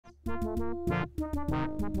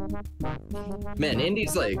Man,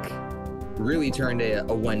 Indy's like really turned a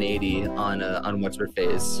 180 on what's her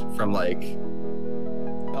face from like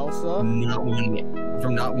Elsa?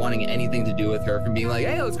 not wanting anything to do with her, from being like,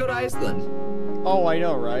 hey, let's go to Iceland. Oh, I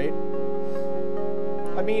know, right?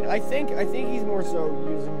 I mean, I think he's more so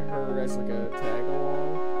using her as like a tag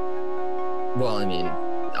along. Well, I mean,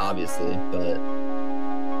 obviously, but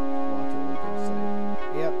Walk to a good site.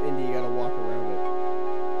 Yep, Indy, you gotta walk around it.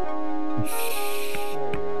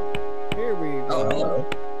 Here we go. oh, hello.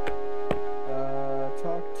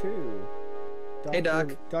 Talk to Hey,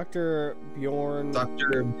 Doc. Dr. Bjorn.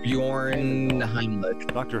 Dr. Bjorn Heimlich.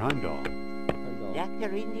 Dr. Heimdall.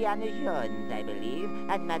 Dr. Indiana Jones, I believe,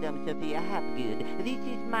 and Madame Sophia Hapgood. This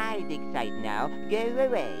is my dig site now. Go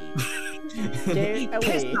away. Get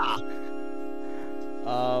away. I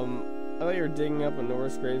thought you were digging up a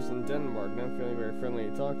Norse graves in Denmark. Not feeling very friendly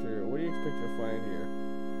to talk to you. What do you expect to find here?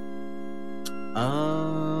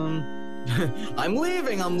 I'm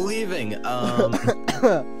leaving.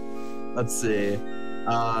 Let's see.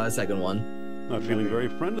 Second one. Not feeling very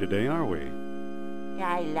friendly today, are we?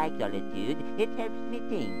 I like solitude. It helps me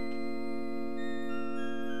think.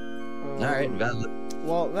 Alright, valid.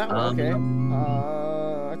 Well, that one, okay.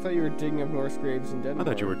 I thought you were digging up Norse graves in I Denmark.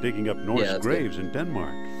 thought you were digging up Norse graves in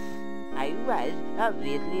Denmark. I was.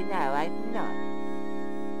 Obviously now I'm not.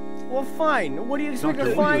 Well, fine. What do you expect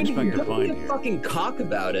Doctor, to what do find you expect here? to find Don't be a here? fucking cock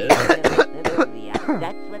about it.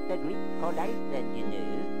 That's what the Greeks called Iceland, you know.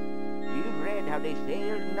 You've read how they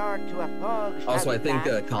sailed north to a fog. Also, I think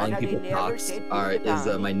calling people cocks is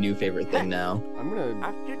my new favorite thing now. I'm gonna...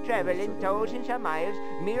 After traveling thousands of miles,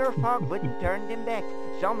 mere fog wouldn't turn them back.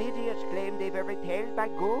 Some idiots claim they were repelled by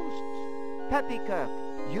ghosts. Poppycock,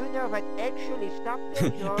 you know what actually stopped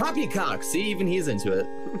them, George? Poppycock! See, even he's into it.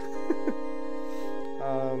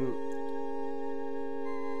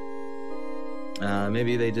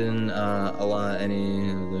 Maybe they didn't allow any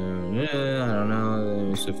of the... I don't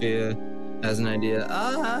know. Sophia has an idea.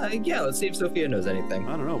 Yeah, let's see if Sophia knows anything.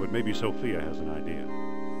 I don't know, but maybe Sophia has an idea.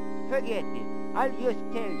 Forget it. I'll just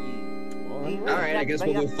tell you. Alright, I guess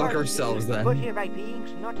we'll go fuck ourselves then. Put here by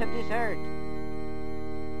beings not of this earth.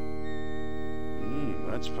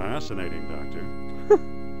 That's fascinating, Doctor.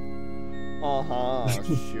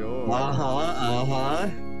 Sure.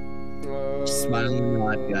 Smiling a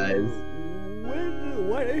lot, guys.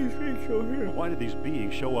 Why do you think so here? Why did these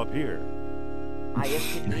beings show up here? I am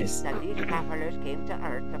convinced that these travelers came to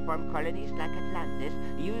Earth to form colonies like Atlantis,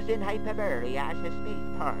 using Hyperborea as a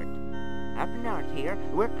spaceport. Up north here,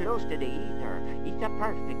 we're close to the ether. It's a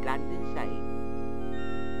perfect landing site.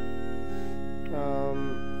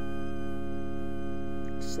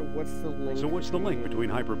 So what's the link? Between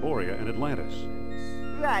Hyperborea and Atlantis?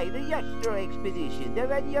 Right, the Yastro expedition, the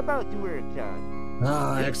one you both worked on.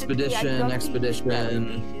 Expedition. I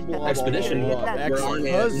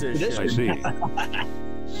see.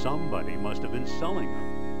 Somebody must have been selling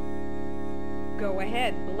them. Go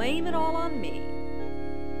ahead, blame it all on me.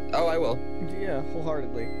 Oh, I will. Yeah,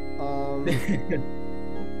 wholeheartedly.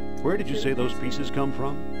 Where did you say those pieces come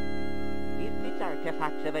from? It's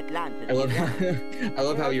artifacts of Atlantis. I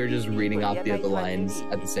love how you're just reading off the other lines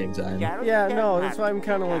at the same time. Yeah, no, that's why I'm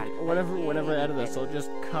kind of like, whenever I edit this, I'll just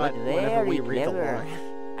cut whenever we read the line.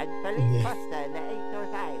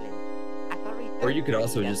 Or you could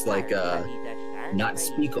also just, like, not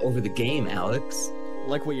speak over the game, Alex.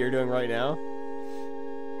 Like what you're doing right now?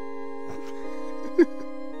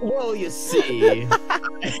 Well, you see.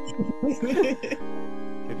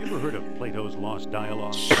 Have you ever heard of Plato's Lost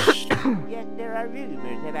Dialogue? Yes, there are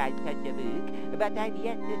rumors about such a book, but I've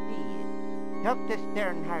yet to see it. Talk to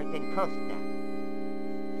Sternhardt and Costa.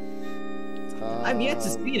 I've yet to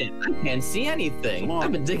see it. I can't see anything.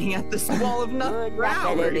 I've been digging at this wall of nothing for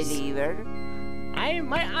hours.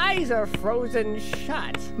 My eyes are frozen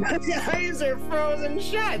shut. My eyes are frozen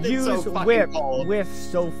shut. Use so whip cold. with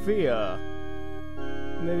Sophia.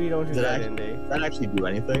 Maybe you don't do that, Indy. Does that actually do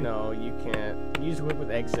anything? No, you can't. Use whip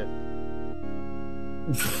with exit.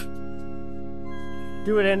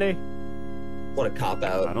 Do it, Indy. What a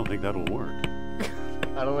cop-out. I don't think that'll work.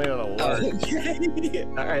 I don't think it'll work. Okay.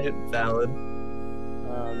 Alright, valid.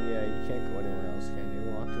 Yeah, you can't go anywhere else, can you?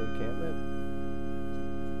 Walk to encampment?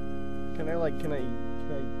 Can I...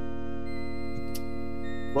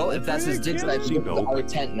 Well, if that's his dig site, we go to our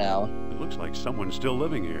tent now. It looks like someone's still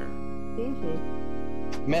living here.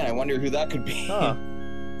 Man, I wonder who that could be. Huh.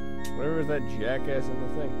 Where was that jackass in the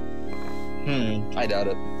thing? I doubt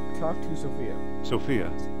it. Talk to Sophia.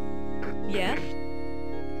 Sophia. Yes?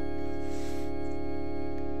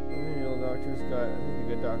 I think the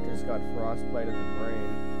good doctor's got frostbite of the brain.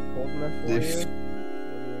 Cold enough for you? What do you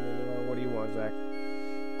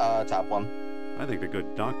Zach? Top one. I think the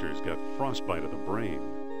good doctor's got frostbite of the brain.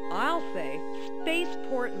 I'll say,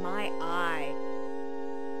 spaceport my eye.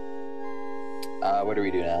 What do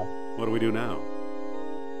we do now? What do we do now?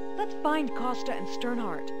 Let's find Costa and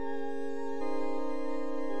Sternhardt.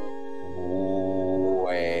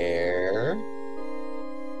 Where?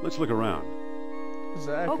 Let's look around.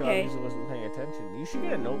 Zach Okay. obviously wasn't paying attention. You should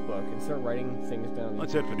get a notebook and start writing things down.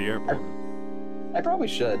 Let's head for the airport. I probably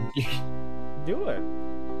should. Do it.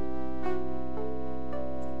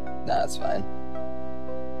 Nah, that's fine.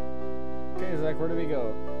 Okay, Zach, where do we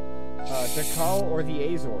go? Tikal or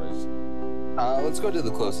the Azores? Let's go to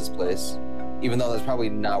the closest place. Even though that's probably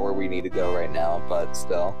not where we need to go right now, but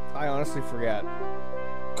still. I honestly forgot.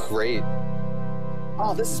 Great.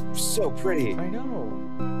 Oh, this is so pretty. I know.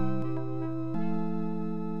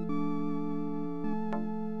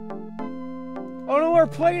 Oh no, our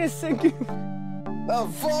plane is sinking! Oh,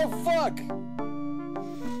 fuck!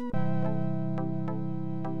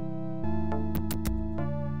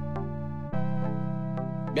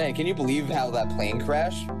 Man, can you believe how that plane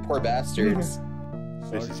crashed? Poor bastards.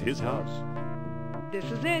 This is his house. This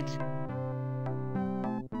is it.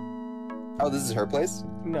 Oh, this is her place?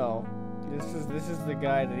 No. This is the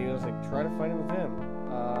guy that he was like, try to find him with him.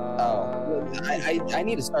 I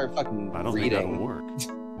need to start fucking I don't reading. think that'll work.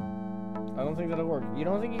 I don't think that'll work. You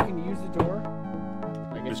don't think you can use the door?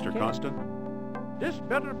 I guess you Mr. can. Costa? This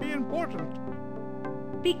better be important.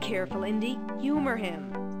 Be careful, Indy. Humor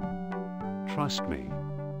him. Trust me.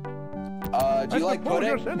 Do you I like suppose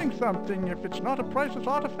you're pudding? selling something. If it's not a priceless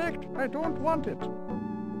artifact, I don't want it.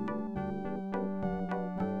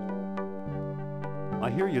 I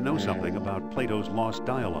hear you know something about Plato's lost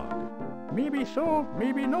dialogue. Maybe so,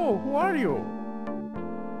 maybe no. Who are you?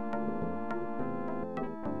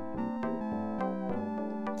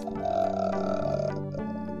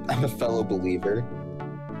 I'm a fellow believer.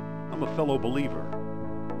 I'm a fellow believer.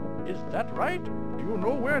 Is that right? Do you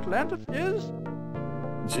know where Atlantis is?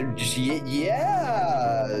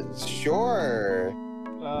 Yeah, sure.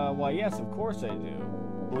 Why yes, of course I do.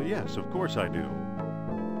 Well, yes, of course I do.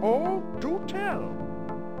 Oh, do tell.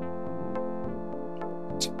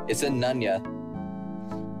 It's in Nunya.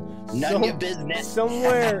 None your business.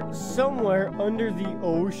 Somewhere under the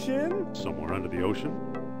ocean? Somewhere under the ocean?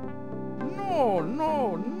 No,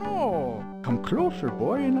 no, no. Come closer,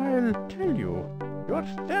 boy, and I'll tell you. You're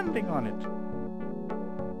standing on it.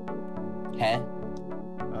 Huh?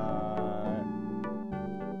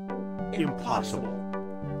 Impossible.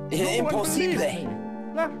 Impossible.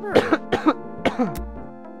 That hurt.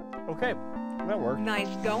 Okay, that worked.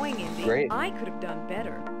 Nice going, Indy. Great. I could have done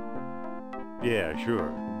better. Yeah,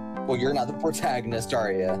 sure. Well, you're not the protagonist,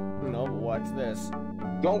 are you? No, but watch this.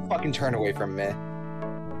 Don't fucking turn away from me.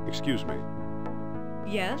 Excuse me.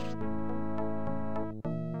 Yes?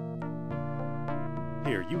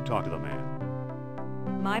 Here, you talk to the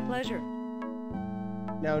man. My pleasure.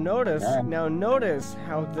 Now notice how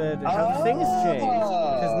the things change.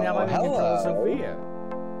 Oh, Because now I can tell hello. Sophia.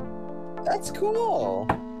 That's cool.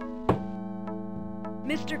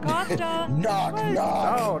 Mr. Costa! Knock, Quiet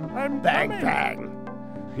knock. down. I'm Bang, coming. bang.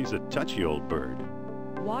 He's a touchy old bird.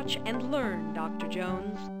 Watch and learn, Dr.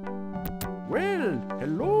 Jones. Well,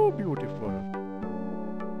 hello, beautiful.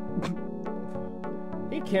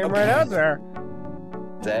 He came right out there.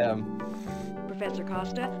 Damn. Professor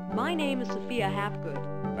Costa, my name is Sophia Hapgood.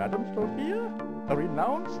 Madam Sophia? A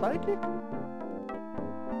renowned psychic?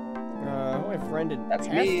 My friend didn't That's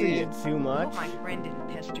pester me. you too much. Oh, my friend didn't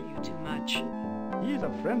pester you too much. He's a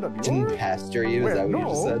friend of yours? Didn't pastor you? Is Well, that what no, you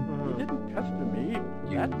just said? he didn't pester me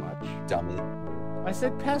You that much. Dummy. I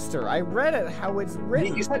said pester. I read it how it's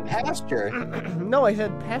written. You said pasture. No, I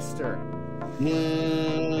said pester.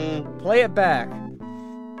 Mm, Play it back.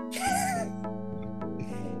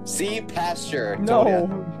 see, pasture. No. Told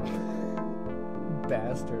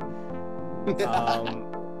Bastard.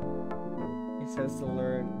 He says to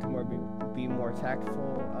learn to be more tactful.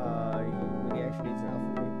 When he actually needs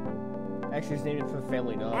enough for you. Actually, he's named for the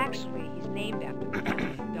family dog. Actually, he's named after the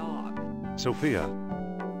family dog. Sophia,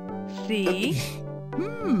 See?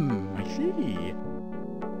 I see.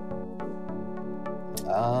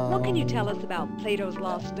 What can you tell us about Plato's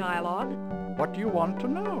lost dialogue? What do you want to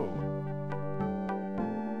know?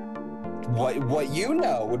 What you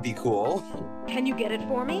know would be cool. Can you get it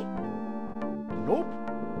for me? Nope.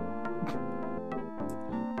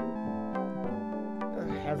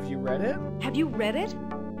 Have you read it? Have you read it?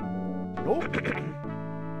 Nope.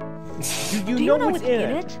 Do Do know what's in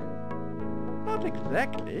it? it? Not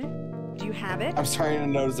exactly. Do you have it? I'm starting to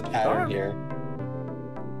notice a pattern Sorry. here.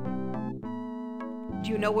 Do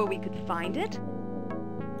you know where we could find it?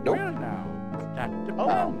 Nope. Well now, That Oh,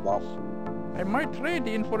 depends. well. I might trade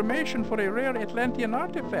the information for a rare Atlantean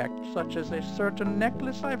artifact, such as a certain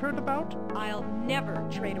necklace I've heard about. I'll never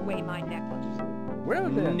trade away my necklace. Well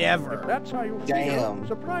then, Never. if that's how you feel, Damn.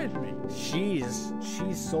 surprise me. she's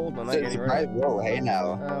sold on that. So, Getting surprise, rid whoa, hey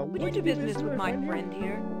now. Would you do business with my friend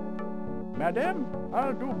here? Madam,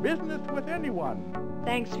 I'll do business with anyone.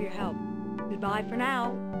 Thanks for your help. Goodbye for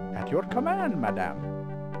now. At your command, madam.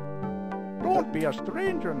 Don't be a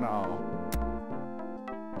stranger now.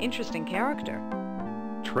 Interesting character.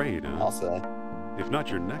 Trade, huh? I'll say. If not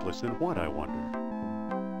your necklace, then what, I wonder?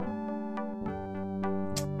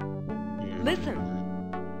 Listen,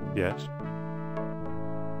 Yes?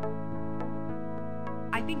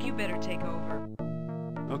 I think you better take over.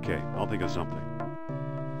 Okay, I'll think of something.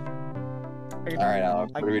 All right,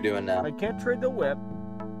 Alex, what are we doing now? I can't trade the whip.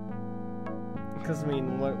 Because, I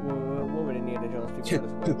mean, what would Indiana Jones do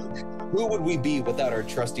without his whip? Who would we be without our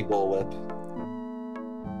trusty bullwhip?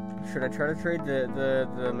 Should I try to trade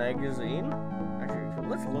the magazine? Actually,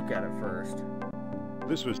 let's look at it first.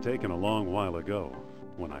 This was taken a long while ago,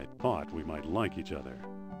 when I thought we might like each other.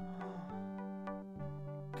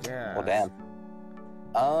 Yeah. Well, damn.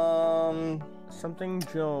 Something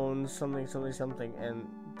Jones, something, and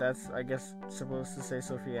that's, I guess, supposed to say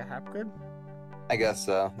Sophia Hapgood? I guess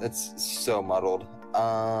so. It's so muddled.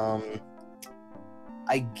 I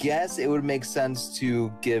guess it would make sense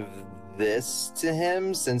to give this to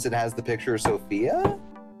him since it has the picture of Sophia.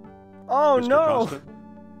 Oh, Mr. no! Costa?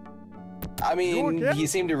 I mean, Georgia, he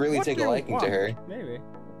seemed to really what take do a you liking to want? her. Maybe.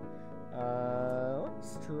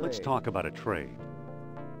 Let's trade. Let's talk about a trade.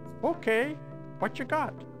 Okay, what you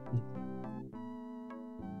got?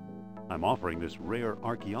 I'm offering this rare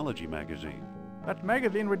archaeology magazine. That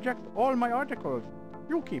magazine rejects all my articles.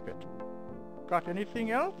 You keep it. Got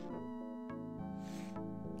anything else?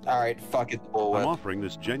 All right, fuck it, the I'm bullwhip. offering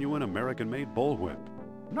this genuine American-made bullwhip.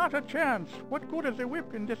 Not a chance. What good is a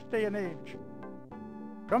whip in this day and age?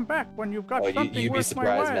 Come back when you've got Oh, something you'd be worth my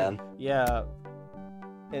surprised, while. man. Yeah.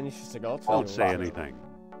 And he's just like, I'll tell Don't you say what. anything.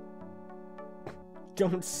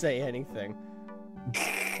 Don't say anything.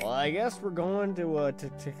 Well, I guess we're going to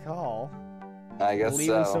Tikal. I guess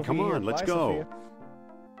Leaving so. Sophia Come here. on, let's Bye, go.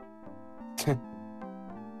 Sophia.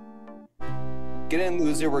 Get in,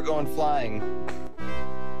 loser. We're going flying.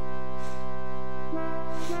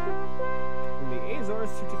 From the Azores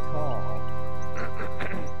to Tikal.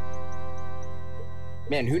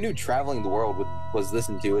 Man, who knew traveling the world was this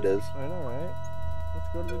intuitive? I know, right? Let's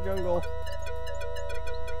go to the jungle.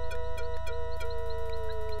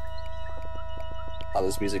 Oh,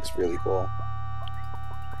 this music's really cool.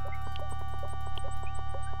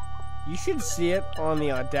 You should see it on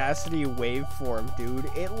the Audacity waveform, dude.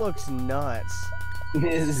 It looks nuts.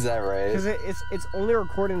 Is that right? Because it's only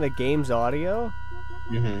recording the game's audio.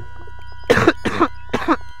 Mm-hmm.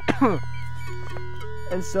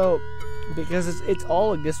 And so, because it's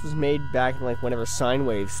all like this was made back in like whenever sine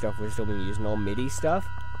wave stuff was still being used and all MIDI stuff,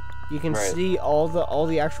 you can Right. see all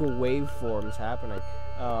the actual waveforms happening.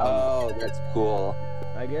 Oh, that's cool.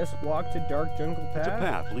 I guess walk to dark jungle path. It's a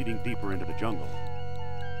path leading deeper into the jungle.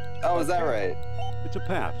 Oh, is that right? It's a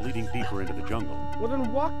path leading deeper into the jungle. Well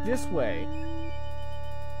then walk this way.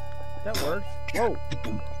 That worked. Whoa,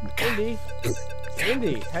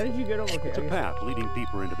 Indy, how did you get over? Okay, It's a path leading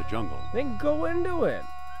deeper into the jungle. then go into it.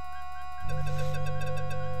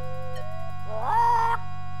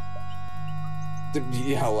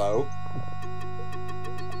 Hello?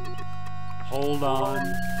 Hold on.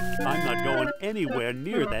 I'm not going anywhere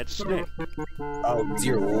near that snake. Oh,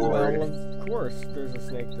 dear lord. Well, of course, there's a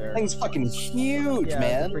snake there. Thing's fucking huge, Yeah,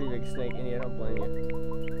 man. it's a pretty big snake, and I don't blame you.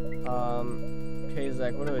 Okay,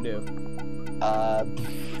 Zach, what do I do?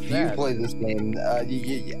 You Bad. play this game.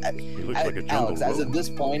 He looks like a jungle Alex, as of road. this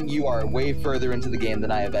point, you are way further into the game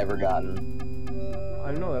than I have ever gotten.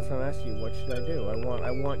 I know, that's what I'm asking you. What should I do? I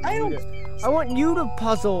want I you don't- to. I want you to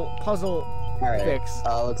puzzle All right. fix.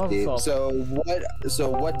 Let's puzzle see. solve. So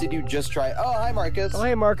what did you just try? Oh, hi, Marcus. Oh,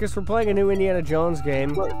 hey, Marcus, we're playing a new Indiana Jones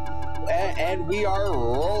game. And we are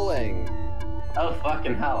rolling. Oh,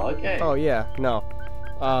 fucking hell, okay. Oh, yeah, no.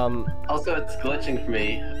 Also, it's glitching for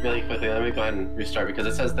me really quickly. Let me go ahead and restart because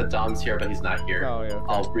it says that Dom's here, but he's not here. Oh, yeah.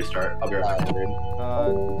 I'll restart. I'll be right back.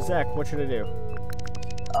 Zach, what should I do?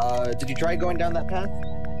 Did you try going down that path?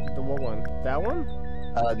 The what one? That one?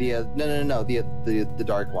 No, the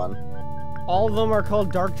dark one. All of them are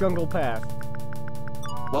called Dark Jungle Path.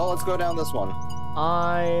 Well, let's go down this one.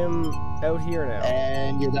 I'm out here now.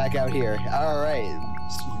 And you're back out here. All right.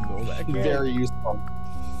 Go back in. Very useful.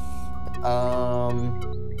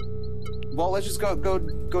 Well, let's just go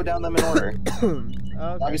down them in order. Okay.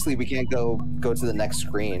 Obviously, we can't go to the next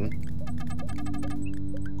screen.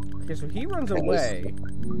 Okay, so he runs away.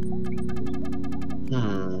 You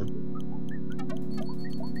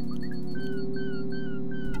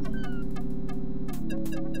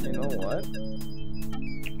know what?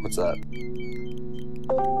 What's up?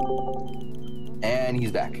 And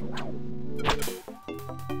he's back.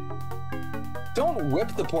 Don't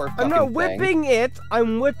whip the poor fucking I'm not thing. whipping it.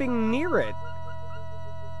 I'm whipping near it.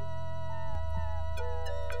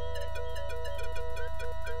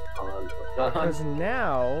 Because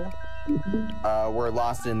now we're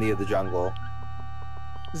lost in the jungle.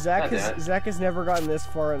 Zach has never gotten this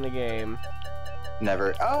far in the game.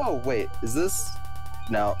 Never. Oh wait, is this?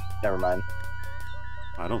 No, never mind.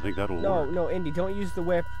 I don't think that'll work. No, Indy, don't use the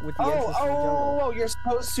whip with the entrance to the jungle. Oh, you're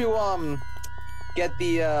supposed to get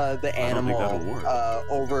the animal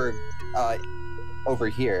over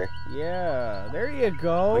here. Yeah, there you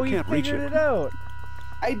go. You figured it out.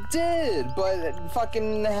 I did, but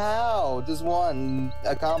fucking how does one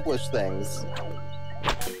accomplish things?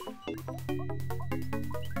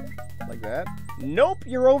 Like that? Nope,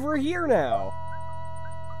 you're over here now.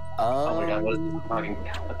 Oh my god, what is fucking...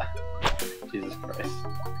 Jesus Christ.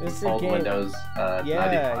 This is Old a game. Windows 95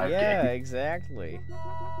 yeah, game. exactly.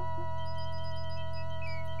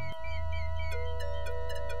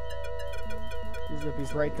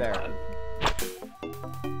 He's right there.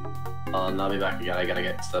 I'll be back again. I gotta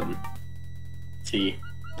get some tea.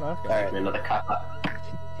 Okay. Alright. Another cup.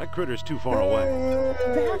 That critter's too far away.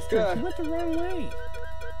 Bastard, you went the wrong way.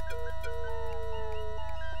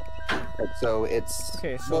 So it's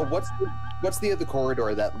okay. So well, what's the other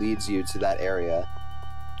corridor that leads you to that area?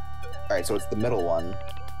 All right, so it's the middle one.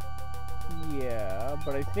 Yeah,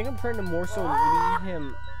 but I think I'm trying to more so lead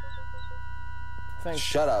him. Thanks.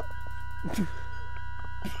 Shut up.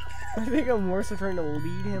 I think I'm more so trying to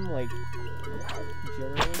lead him like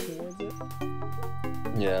generally towards it.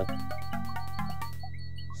 Yeah.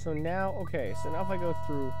 So now, okay. So now if I go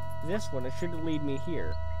through this one, it should lead me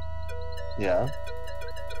here. Yeah.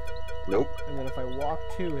 Nope. And then if I walk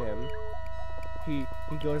to him, he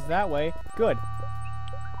goes that way. Good.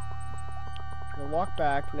 I walk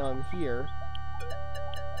back. Now I'm here.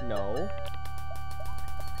 No.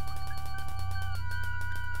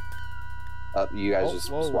 You guys just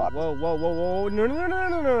swapped. Whoa! No!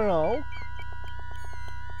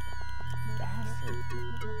 Bastard.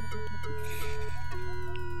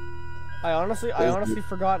 I honestly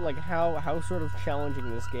forgot like how sort of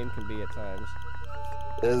challenging this game can be at times.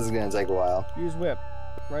 This is gonna take a while. Use whip,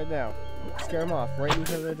 right now. Scare him off, right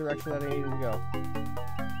into the direction that I need him to go.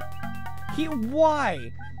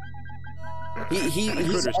 Why?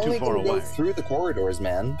 He's only gonna go through the corridors,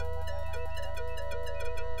 man.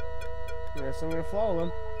 Yes, I'm gonna follow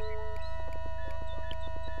him.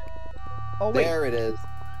 Oh wait. There it is.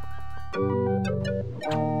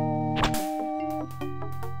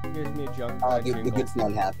 Gives me a junk. The good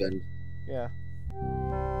one happened. Yeah.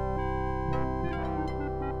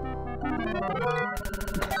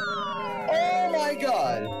 Oh my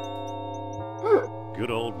god! Good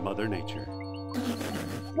old Mother Nature.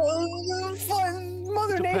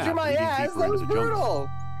 Mother Nature, my ass! That was brutal!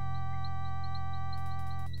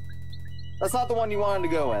 That's not the one you wanted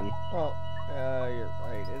to go in. Oh, you're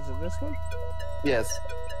right. Is it this one? Yes.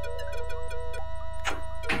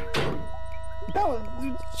 Oh,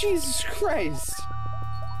 Jesus Christ!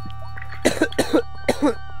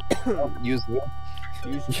 Use whip.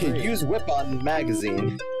 Use whip on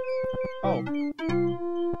magazine. Oh.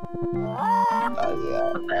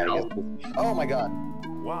 Yeah. Oh my god.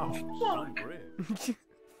 Wow, some bridge.